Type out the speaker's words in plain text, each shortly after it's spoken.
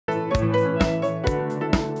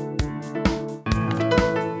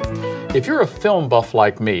If you're a film buff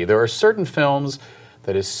like me, there are certain films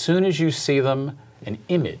that as soon as you see them, an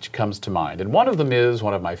image comes to mind. And one of them is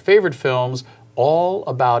one of my favorite films, All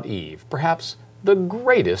About Eve, perhaps the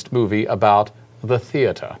greatest movie about the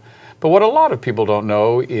theater. But what a lot of people don't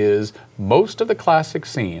know is most of the classic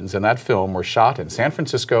scenes in that film were shot in San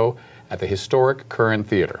Francisco at the historic Curran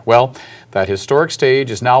Theater. Well, that historic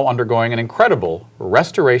stage is now undergoing an incredible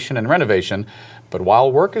restoration and renovation, but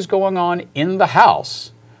while work is going on in the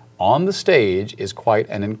house, on the stage is quite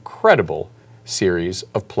an incredible series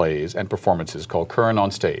of plays and performances called Curran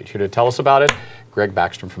on Stage. Here to tell us about it, Greg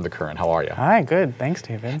Backstrom from the Curran. How are you? Hi, good. Thanks,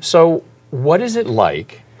 David. So, what is it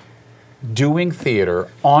like doing theater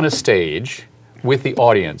on a stage with the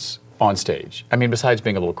audience on stage? I mean, besides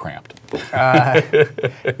being a little cramped.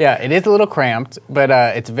 Yeah, it is a little cramped, but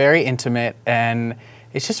it's very intimate, and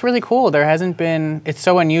it's just really cool. There hasn't been, it's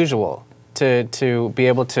so unusual to be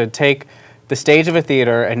able to take the stage of a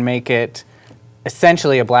theater and make it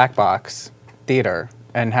essentially a black box theater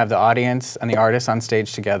and have the audience and the artists on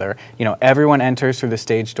stage together. You know, everyone enters through the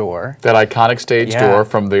stage door. That iconic stage door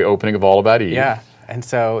from the opening of All About Eve. Yeah, and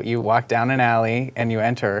so you walk down an alley and you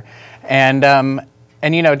enter. And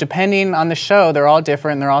you know, depending on the show, they're all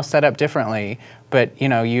different, they're all set up differently, but you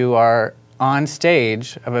know, you are on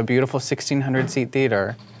stage of a beautiful 1,600-seat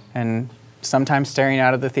theater and sometimes staring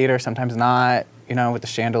out of the theater, sometimes not, you know, with the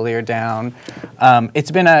chandelier down.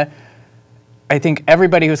 It's been I think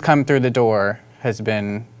everybody who's come through the door has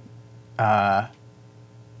been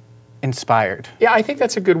inspired. Yeah, I think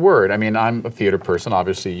that's a good word. I mean, I'm a theater person,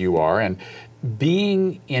 obviously you are, and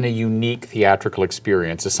being in a unique theatrical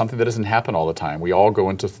experience is something that doesn't happen all the time. We all go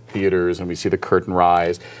into theaters and we see the curtain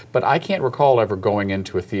rise, but I can't recall ever going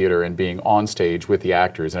into a theater and being on stage with the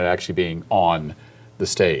actors and it actually being on the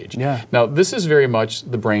stage. Yeah. Now, this is very much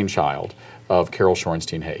the brainchild of Carol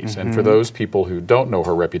Shorenstein Hayes. And for those people who don't know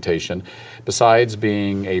her reputation, besides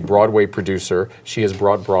being a Broadway producer, she has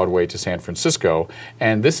brought Broadway to San Francisco,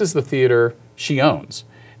 and this is the theater she owns.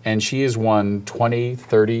 And she has won 20,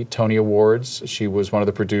 30 Tony Awards. She was one of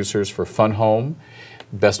the producers for Fun Home,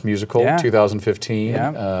 Best Musical, 2015.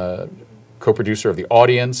 Yeah. Co-producer of The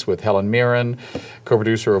Audience with Helen Mirren,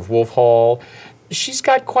 co-producer of Wolf Hall. She's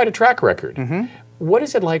got quite a track record. What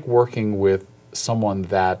is it like working with someone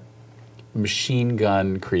that machine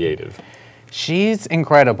gun creative? She's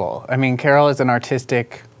incredible. I mean, Carol is an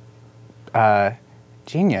artistic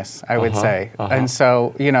genius, I would say. And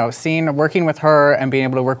so, you know, working with her and being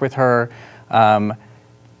able to work with her,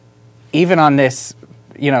 even on this,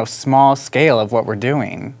 you know, small scale of what we're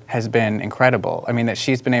doing has been incredible. I mean, that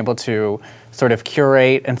she's been able to sort of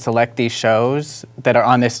curate and select these shows that are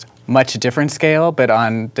on this much different scale, but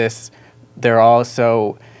on this, they're all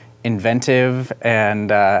so inventive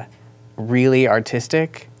and really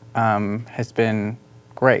artistic, has been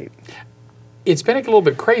great. It's been a little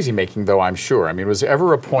bit crazy making, though, I'm sure. I mean, was there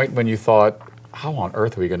ever a point when you thought, how on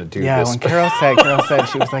earth are we going to do this? Yeah, when Carol said,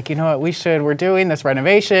 she was like, you know what, we're doing this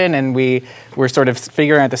renovation, and we're sort of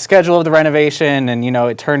figuring out the schedule of the renovation, and, you know,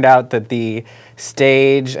 it turned out that the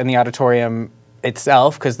stage and the auditorium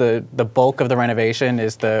itself, because the bulk of the renovation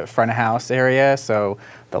is the front of house area, so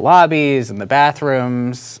the lobbies and the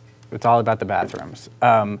bathrooms, it's all about the bathrooms.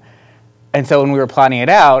 And so when we were planning it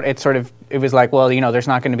out, it was like, well, you know, there's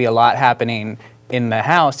not going to be a lot happening in the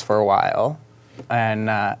house for a while.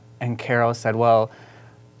 And Carol said, well,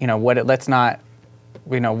 you know, what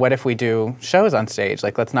if we do shows on stage?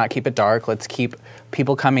 Like, let's not keep it dark. Let's keep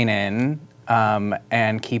people coming in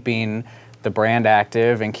and keeping the brand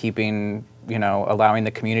active and keeping, you know, allowing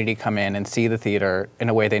the community come in and see the theater in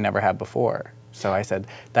a way they never have before. So I said,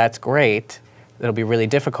 that's great. It'll be really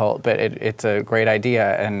difficult, but it's a great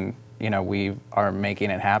idea, and you know, we are making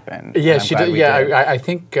it happen. Yeah, she did. Yeah, I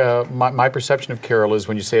think my perception of Carol is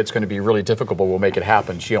when you say it's going to be really difficult, but we'll make it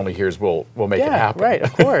happen. She only hears we'll make it happen. Right.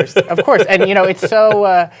 Of course, of course. And you know, it's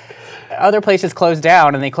so. Other places closed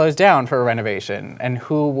down, and they closed down for a renovation. And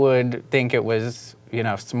who would think it was, you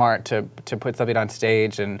know, smart to put something on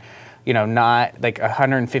stage and, you know, not like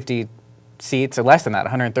 150 seats or less than that,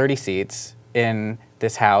 130 seats in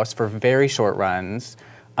this house for very short runs.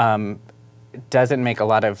 Doesn't make a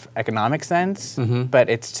lot of economic sense, but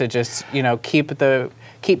it's to just, you know, keep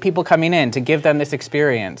people coming in, to give them this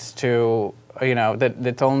experience, to, you know,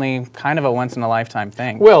 that's only kind of a once-in-a-lifetime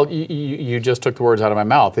thing. Well, you just took the words out of my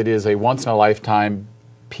mouth. It is a once-in-a-lifetime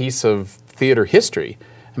piece of theater history.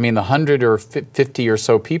 I mean, the 100 or 50 or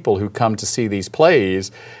so people who come to see these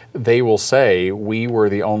plays, they will say, we were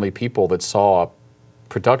the only people that saw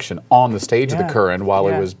production on the stage of the Curran while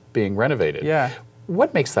it was being renovated. Yeah.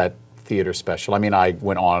 What makes that theater special. I mean, I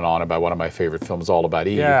went on and on about one of my favorite films, All About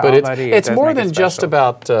Eve. Yeah, but All About Eve it's does more make it than just special.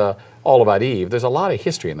 about All About Eve. There's a lot of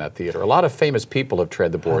history in that theater. A lot of famous people have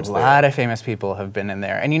tread the boards A there. lot of famous people have been in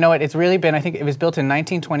there. And you know what? It's really been, I think it was built in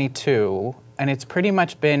 1922, and it's pretty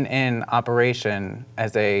much been in operation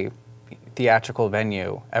as a theatrical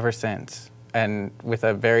venue ever since. And with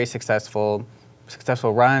a very successful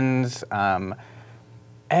runs.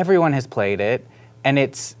 Everyone has played it, and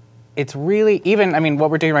it's really, even, I mean, what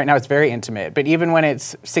we're doing right now is very intimate, but even when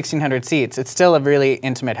it's 1,600 seats, it's still a really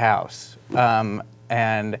intimate house.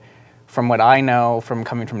 And from what I know from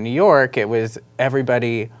coming from New York, it was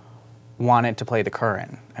everybody wanted to play the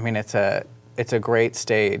Curran. I mean, it's a great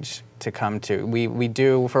stage to come to. We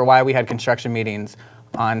do, for a while we had construction meetings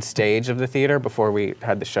on stage of the theater before we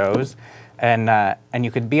had the shows. And you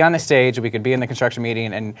could be on the stage, we could be in the construction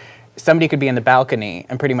meeting, and somebody could be in the balcony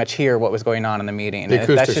and pretty much hear what was going on in the meeting. The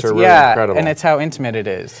acoustics are really yeah, incredible. And it's how intimate it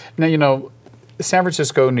is. Now, you know, San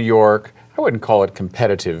Francisco, New York, I wouldn't call it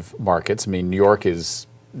competitive markets. I mean, New York is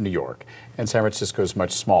New York, and San Francisco is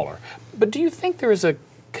much smaller. But do you think there is a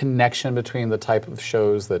connection between the type of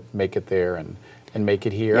shows that make it there and make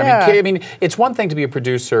it here? Yeah. I mean, it's one thing to be a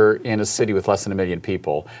producer in a city with less than 1 million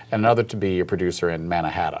people, and another to be a producer in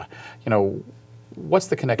Manhattan. You know, what's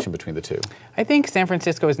the connection between the two? I think San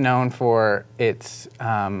Francisco is known for its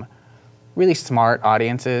really smart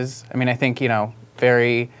audiences. I mean, I think, you know,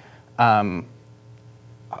 very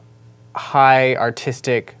high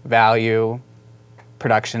artistic value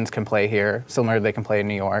productions can play here, similar to they can play in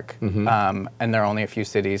New York. And there are only a few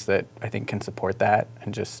cities that I think can support that.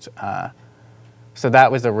 And just, so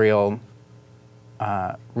that was a real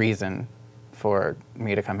reason for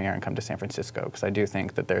me to come here and come to San Francisco, because I do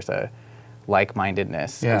think that there's a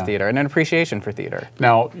like-mindedness of theater and an appreciation for theater.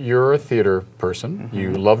 Now, you're a theater person.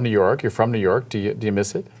 You love New York. You're from New York. Do you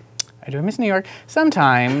miss it? I do miss New York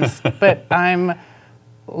sometimes, but I'm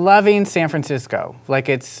loving San Francisco. Like,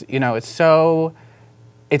 it's, you know, it's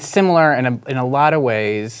similar in a lot of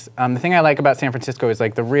ways. The thing I like about San Francisco is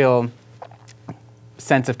like the real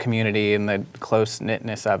sense of community and the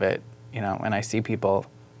close-knitness of it, you know, and I see people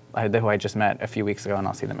who I just met a few weeks ago, and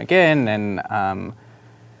I'll see them again, and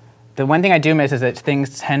the one thing I do miss is that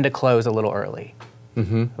things tend to close a little early,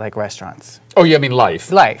 like restaurants. Oh, yeah, I mean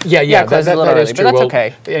life. Life. Yeah, Yeah, it closes a little that is early, true. but that's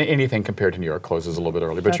Well, okay. Anything compared to New York closes a little bit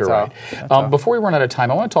early, but That's you're all. right. That's all. Before we run out of time,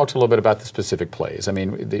 I want to talk a little bit about the specific plays. I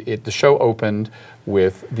mean, the show opened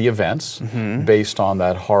with The Events, based on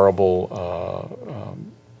that horrible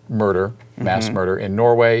murder, mass murder in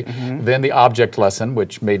Norway. Then The Object Lesson,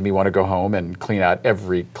 which made me want to go home and clean out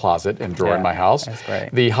every closet and drawer in my house. That's great.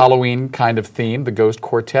 The Halloween kind of theme, The Ghost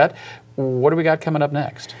Quartet. What do we got coming up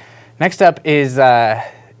next? Next up is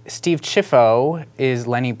Steve Chiffo is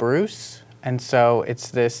Lenny Bruce, and so it's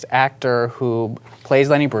this actor who plays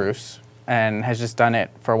Lenny Bruce and has just done it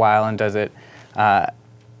for a while and does it,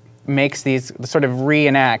 makes these, sort of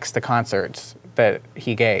reenacts the concerts that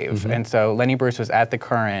he gave. And so Lenny Bruce was at the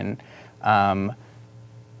Curran,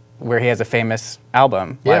 where he has a famous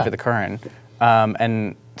album, Live at the Curran.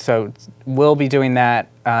 And so we'll be doing that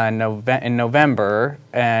in November,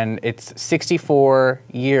 and it's 64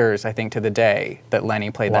 years, I think, to the day that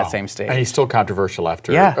Lenny played that same stage. And he's still controversial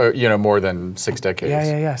after, you know, more than 6 decades.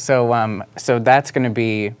 Yeah. So, so that's going to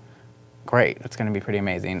be great. It's going to be pretty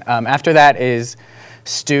amazing. After that is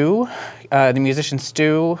Stu, the musician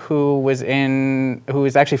Stu, who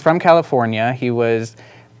is actually from California. He was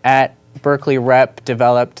at Berkeley Rep,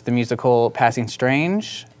 developed the musical Passing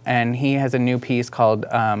Strange, and he has a new piece called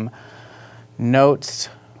Notes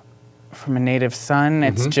from a Native Son.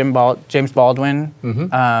 It's James Baldwin,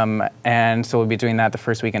 and so we'll be doing that the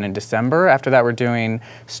first weekend in December. After that, we're doing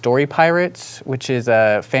Story Pirates, which is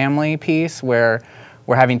a family piece where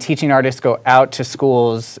we're having teaching artists go out to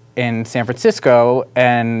schools in San Francisco,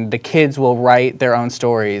 and the kids will write their own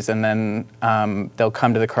stories, and then they'll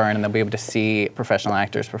come to the Curran and they'll be able to see professional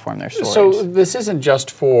actors perform their stories. So this isn't just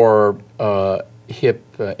for hip,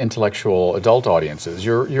 intellectual adult audiences.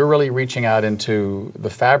 You're really reaching out into the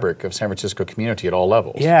fabric of San Francisco community at all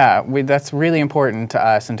levels. Yeah, that's really important to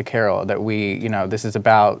us and to Carol, that we, you know, this is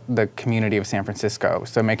about the community of San Francisco.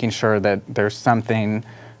 So making sure that there's something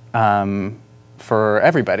for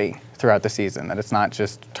everybody throughout the season, that it's not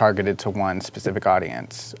just targeted to one specific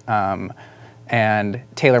audience. And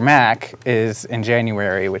Taylor Mack is in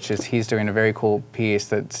January, he's doing a very cool piece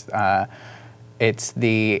that's,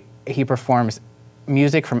 he performs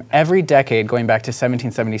music from every decade going back to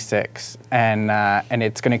 1776, and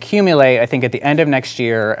it's going to accumulate, I think, at the end of next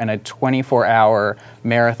year in a 24-hour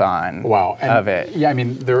marathon of it. Yeah, I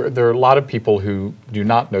mean, there are a lot of people who do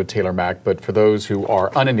not know Taylor Mac, but for those who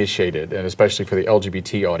are uninitiated, and especially for the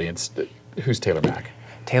LGBT audience, who's Taylor Mac?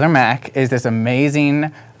 Taylor Mac is this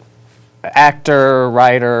amazing actor,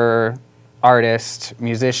 writer, artist,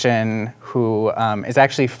 musician who is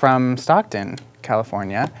actually from Stockton,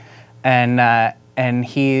 California, and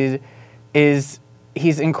he's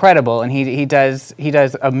incredible, and he does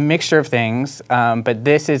a mixture of things, but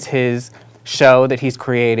this is his show that he's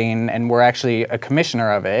creating, and we're actually a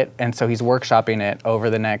commissioner of it, and so he's workshopping it over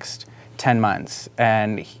the next 10 months,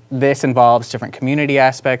 and this involves different community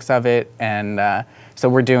aspects of it, and so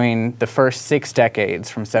we're doing the first 6 decades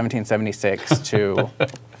from 1776 to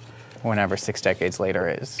whenever 6 decades later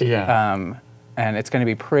is. Yeah. And it's going to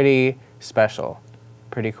be pretty special,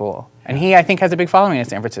 pretty cool. And he, I think, has a big following in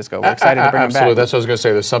San Francisco. We're excited to bring him back. Absolutely. That's what I was going to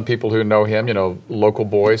say. There's some people who know him, you know, local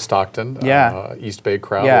boy, Stockton, East Bay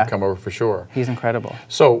crowd will come over for sure. He's incredible.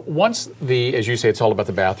 So once as you say, it's all about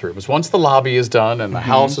the bathrooms. Once the lobby is done and the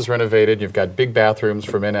house is renovated, you've got big bathrooms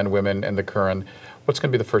for men and women and the Curran, what's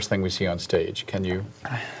going to be the first thing we see on stage? Can you...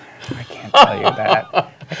 I can't tell you that.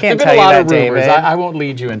 I can't tell you that, David. I won't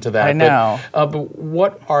lead you into that. I know. But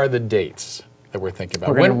what are the dates that we're thinking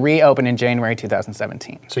about? We're going to reopen in January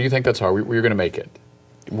 2017. So you think that's hard? We're going to make it?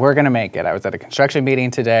 We're going to make it. I was at a construction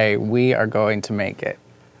meeting today. We are going to make it.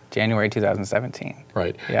 January 2017.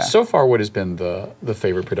 Right. Yeah. So far, what has been the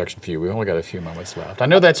favorite production for you? We've only got a few moments left. I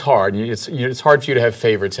know that's hard. It's hard for you to have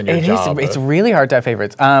favorites in your job. It's really hard to have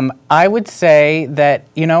favorites. I would say that,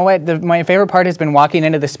 you know what, my favorite part has been walking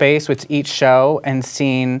into the space with each show and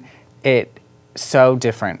seeing it so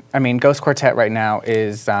different. I mean, Ghost Quartet right now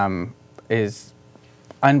is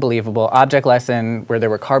unbelievable. Object Lesson, where there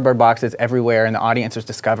were cardboard boxes everywhere and the audience was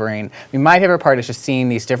discovering. I mean, my favorite part is just seeing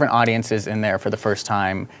these different audiences in there for the first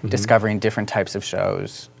time, discovering different types of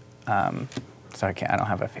shows. So I don't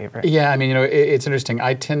have a favorite. Yeah, I mean, you know, it's interesting.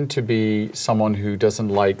 I tend to be someone who doesn't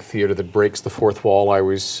like theater that breaks the fourth wall.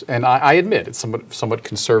 I admit, it's somewhat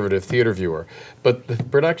conservative theater viewer. But the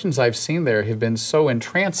productions I've seen there have been so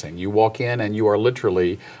entrancing. You walk in and you are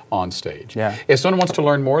literally on stage. Yeah. If someone wants to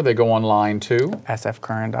learn more, they go online to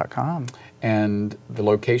sfcurran.com. And the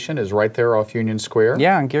location is right there off Union Square?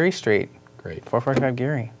 Yeah, on Geary Street. Great. 445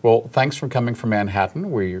 Geary. Well, thanks for coming from Manhattan.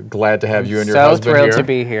 We're glad to have you and your husband here. So thrilled to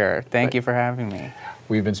be here. Thank you for having me.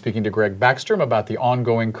 We've been speaking to Greg Backstrom about the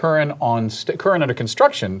ongoing Curran Under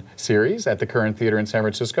Construction series at the Curran Theater in San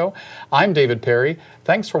Francisco. I'm David Perry.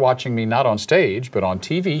 Thanks for watching me not on stage, but on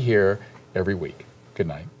TV here every week. Good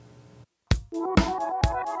night.